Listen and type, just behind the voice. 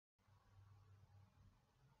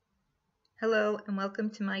Hello and welcome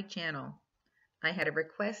to my channel. I had a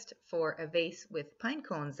request for a vase with pine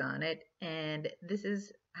cones on it, and this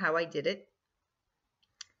is how I did it.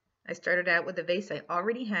 I started out with a vase I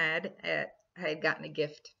already had. I had gotten a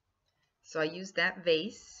gift. So I used that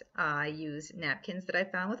vase. I used napkins that I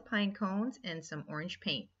found with pine cones and some orange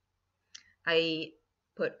paint. I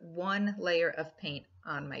put one layer of paint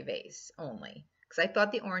on my vase only because I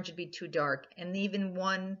thought the orange would be too dark, and even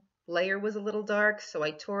one layer was a little dark, so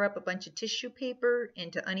I tore up a bunch of tissue paper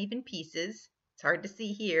into uneven pieces. It's hard to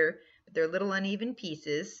see here, but they're little uneven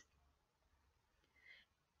pieces.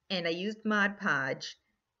 And I used Mod Podge,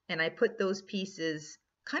 and I put those pieces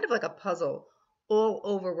kind of like a puzzle all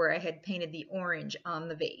over where I had painted the orange on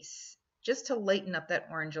the vase, just to lighten up that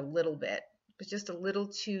orange a little bit. It was just a little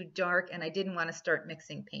too dark, and I didn't want to start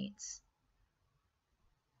mixing paints.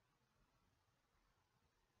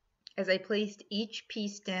 As I placed each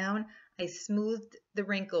piece down, I smoothed the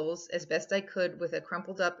wrinkles as best I could with a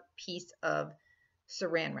crumpled up piece of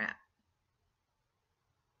saran wrap.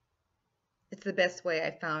 It's the best way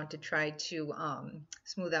I found to try to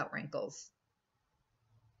smooth out wrinkles.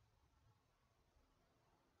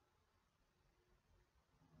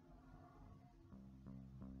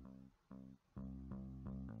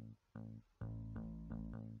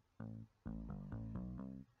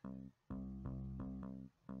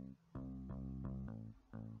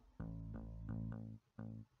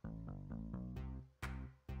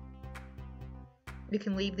 You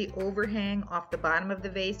can leave the overhang off the bottom of the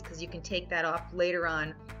vase because you can take that off later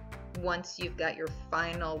on once you've got your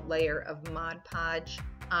final layer of Mod Podge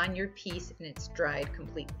on your piece and it's dried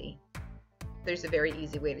completely. There's a very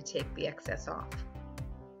easy way to take the excess off.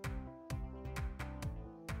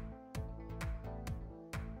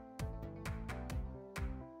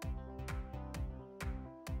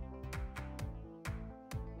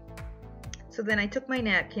 So then I took my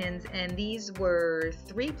napkins, and these were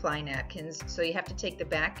 3-ply napkins, so you have to take the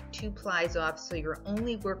back 2 plies off, so you're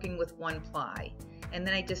only working with 1 ply. And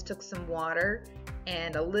then I just took some water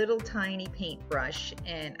and a little tiny paintbrush,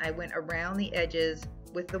 and I went around the edges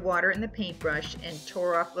with the water and the paintbrush and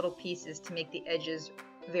tore off little pieces to make the edges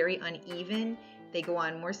very uneven. They go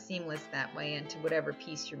on more seamless that way into whatever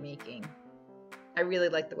piece you're making. I really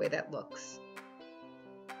like the way that looks.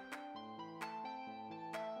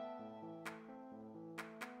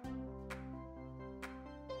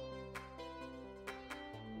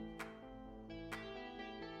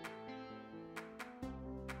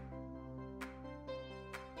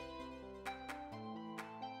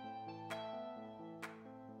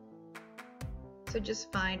 So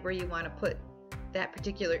just find where you want to put that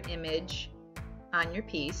particular image on your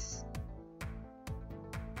piece,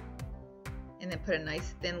 and then put a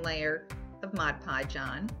nice thin layer of Mod Podge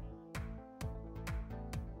on.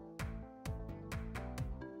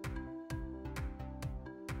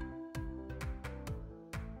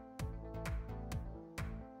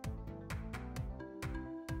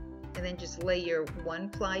 And then just lay your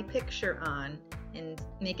 1-ply picture on and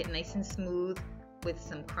make it nice and smooth with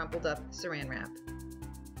some crumpled up saran wrap.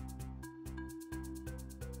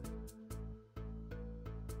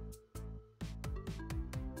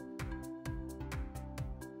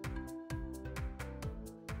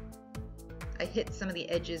 I hit some of the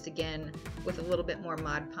edges again with a little bit more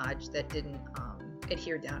Mod Podge that didn't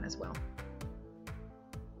adhere down as well.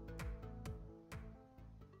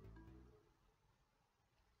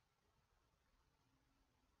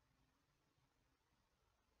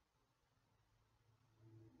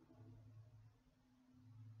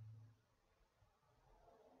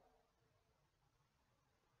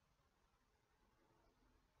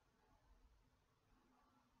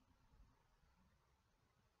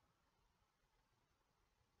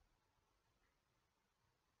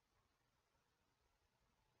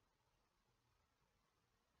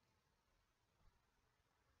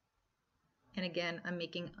 And again, I'm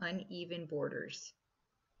making uneven borders.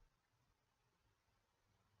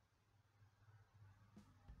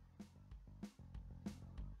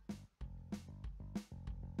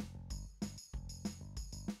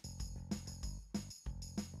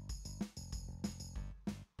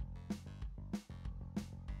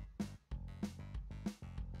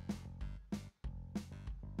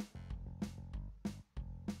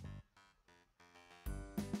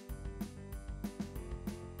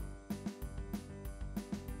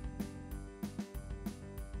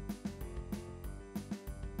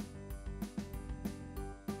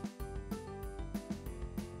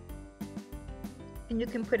 And you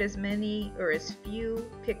can put as many or as few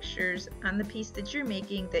pictures on the piece that you're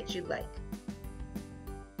making that you like.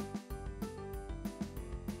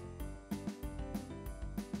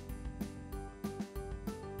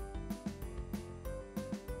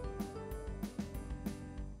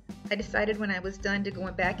 I decided when I was done to go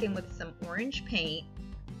back in with some orange paint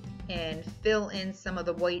and fill in some of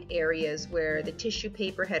the white areas where the tissue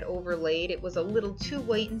paper had overlaid. It was a little too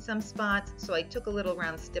white in some spots, so I took a little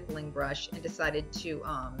round stippling brush and decided to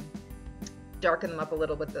darken them up a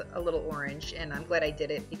little with a little orange, and I'm glad I did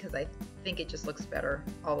it because I think it just looks better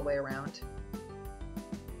all the way around.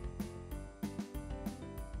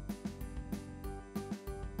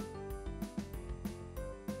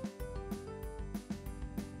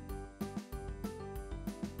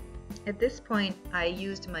 At this point, I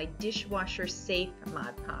used my dishwasher safe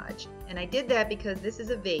Mod Podge, and I did that because this is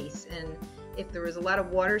a vase, and if there was a lot of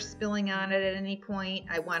water spilling on it at any point,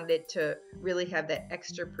 I wanted it to really have that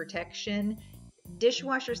extra protection.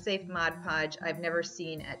 Dishwasher safe Mod Podge I've never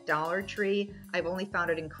seen at Dollar Tree. I've only found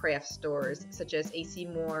it in craft stores such as AC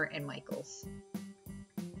Moore and Michael's.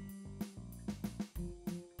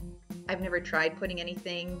 I've never tried putting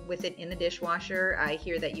anything with it in the dishwasher. I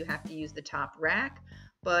hear that you have to use the top rack,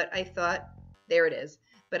 but I thought, there it is,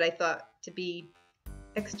 but I thought to be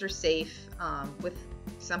extra safe with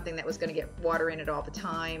something that was going to get water in it all the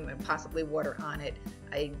time and possibly water on it,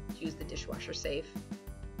 I used the dishwasher safe.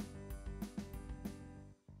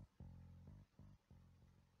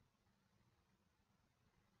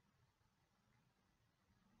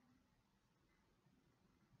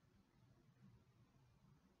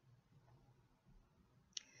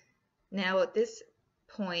 Now at this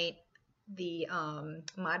point, the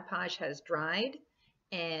Mod Podge has dried,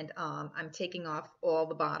 and I'm taking off all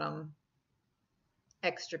the bottom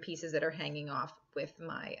extra pieces that are hanging off with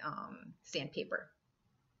my sandpaper.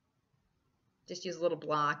 Just use a little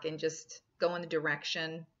block and just go in the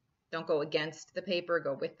direction. Don't go against the paper,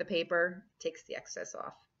 go with the paper. It takes the excess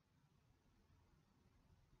off.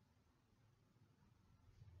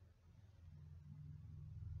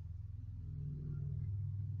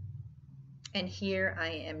 And here I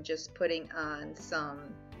am just putting on some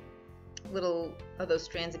little of those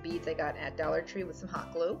strands of beads I got at Dollar Tree with some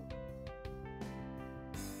hot glue.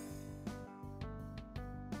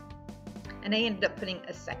 And I ended up putting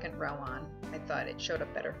a second row on. I thought it showed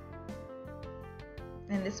up better.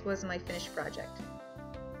 And this was my finished project.